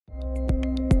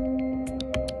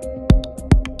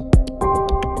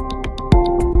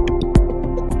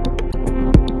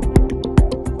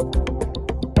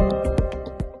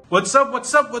What's up,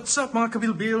 mga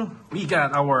kabilbil? We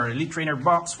got our Elite Trainer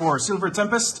box for Silver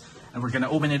Tempest, and we're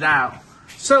gonna open it out.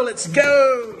 So let's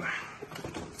go!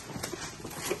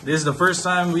 This is the first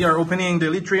time we are opening the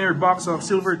Elite Trainer box of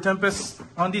Silver Tempest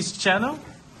on this channel.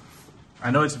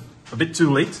 I know it's a bit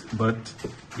too late, but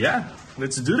yeah,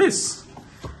 let's do this.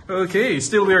 Okay,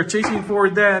 still we are chasing for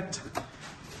that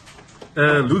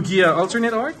Lugia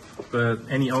alternate art, but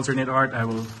any alternate art, I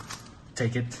will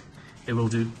take it. It will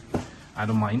do. I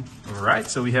don't mind. Alright,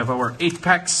 so we have our 8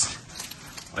 packs.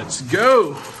 Let's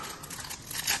go!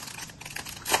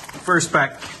 First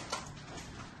pack.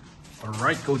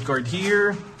 Alright, code card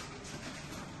here.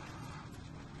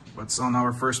 What's on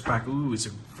our first pack? Ooh, it's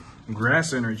a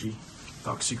Grass Energy.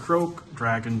 Toxicroak,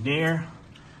 Dragonair,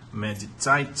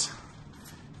 Meditite,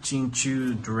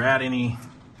 Chinchu, Dratini,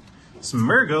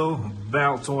 Smirgo,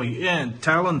 Baltoy, and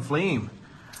Talonflame.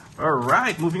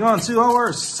 Alright, moving on to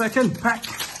our second pack.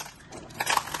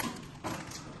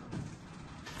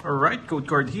 Alright, code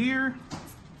card here.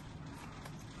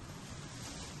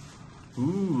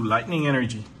 Ooh, Lightning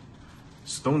Energy.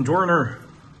 Stonejourner.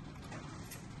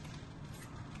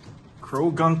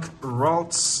 Krogunk,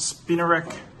 Ralts,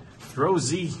 Spinarak,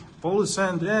 Rosie,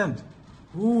 Polisand, and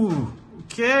ooh,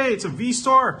 okay, it's a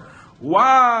V-Star.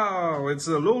 Wow, it's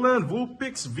a Lowland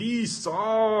Vulpix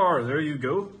V-Star. There you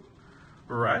go.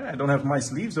 Alright, I don't have my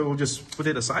sleeve, so we'll just put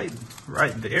it aside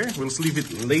right there. We'll sleeve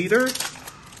it later.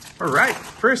 Alright,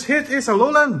 first hit is a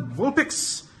Lowland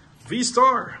Vulpix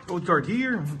V-Star. Code card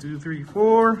here. 1, 2, 3,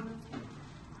 4.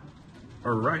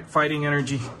 Alright, Fighting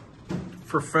Energy.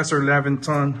 Professor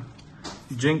Laventon.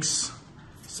 Jinx.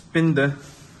 Spinda.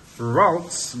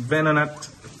 Ralts. Venonat.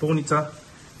 Ponyta.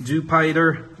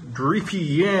 Dewpider.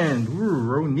 Drippy, and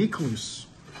Roniklus.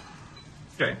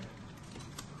 Okay.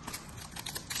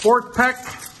 Fourth pack.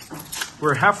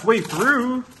 We're halfway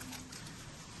through.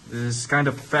 This is kind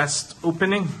of fast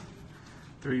opening.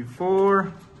 3,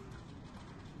 4.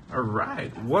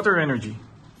 Alright, Water Energy.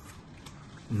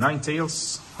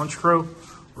 Ninetales, Honchkrow,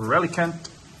 Relicanth,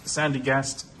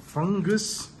 Sandygast,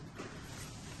 Fungus,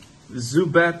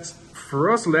 Zubat,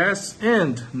 Frostlass,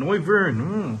 and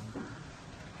Noivern.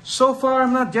 So far,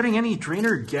 I'm not getting any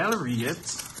trainer gallery yet.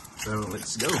 So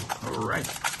let's go. Alright.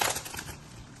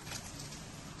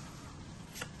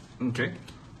 Okay.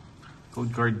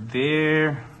 Code card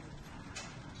there.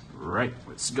 Right,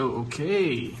 let's go.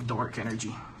 Okay, Dark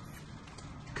Energy.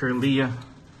 Kirlia,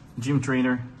 Gym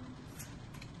Trainer,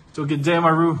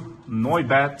 Togedemaru,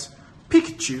 Noibat,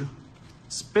 Pikachu,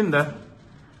 Spinda,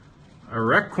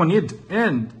 Araquanid,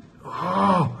 and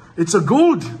oh, it's a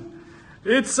gold!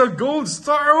 It's a gold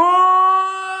star!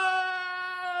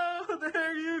 Oh,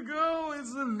 there you go!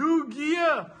 It's a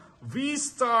Lugia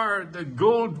V-Star, the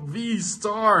gold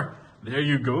V-Star. There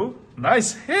you go.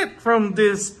 Nice hit from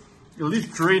this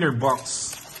Elite Trainer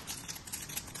box.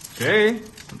 Okay.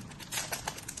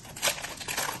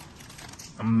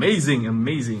 Amazing,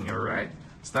 amazing. Alright.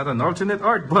 It's not an alternate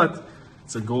art, but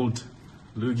it's a gold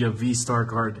Lugia V-Star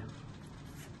card.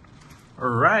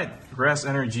 Alright. Grass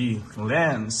Energy,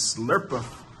 Lance,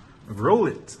 Slurpuff,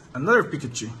 Rowlet, another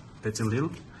Pikachu,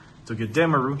 Petilil,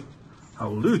 Togedemaru,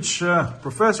 Hawlucha,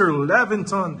 Professor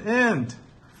Laventon, and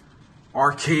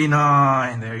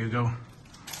Arcanine. There you go.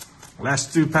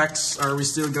 Last 2 packs. Are we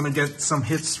still gonna get some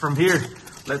hits from here?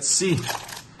 Let's see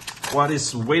what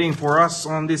is waiting for us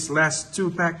on this last 2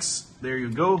 packs. There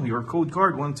you go. Your code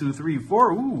card. 1, 2, 3,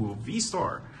 4. Ooh,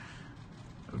 V-Star.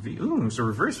 Ooh, it's a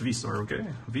reverse V-Star. Okay.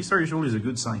 V-Star usually is a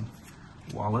good sign.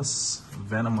 Wallace,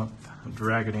 Venomoth,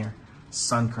 Dragonair,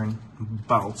 Sunkern,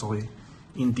 Baltoy,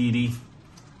 Indeedee,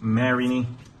 Marini,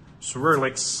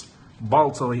 Swirlix,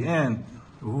 Baltoy, and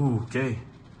ooh, okay.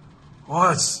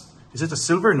 Oh, is it a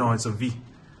silver? No, it's a V.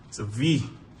 It's a V.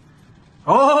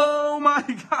 Oh my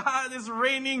god, it's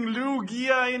raining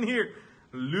Lugia in here.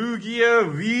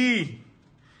 Lugia V.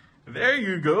 There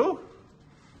you go.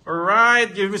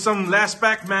 Alright, give me some last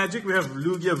pack magic. We have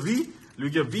Lugia V,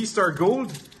 Lugia V-Star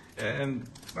Gold. And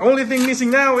the only thing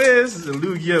missing now is the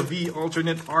Lugia V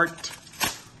alternate art.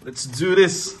 Let's do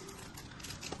this.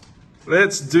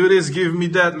 Let's do this. Give me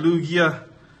that Lugia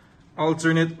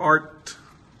alternate art.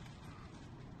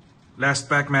 Last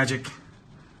pack magic.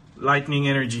 Lightning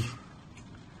Energy.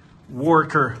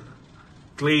 Worker.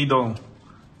 Claydol.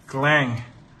 Clang.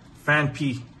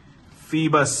 Fanpy.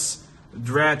 Phoebus.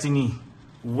 Dratini.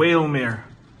 Whalemare.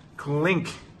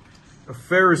 Clink. A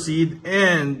Ferroseed.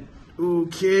 And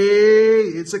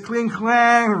okay, it's a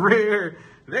Kling-Clang rare.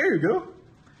 There you go.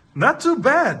 Not too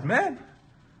bad, man.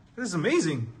 This is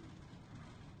amazing.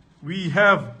 We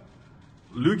have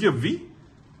Lugia V.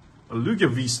 A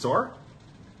Lugia V-Star.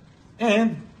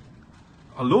 And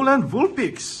Lowland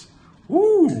Vulpix.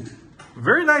 Ooh,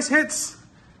 very nice hits.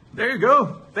 There you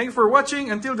go. Thank you for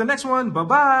watching. Until the next one.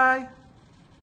 Bye-bye.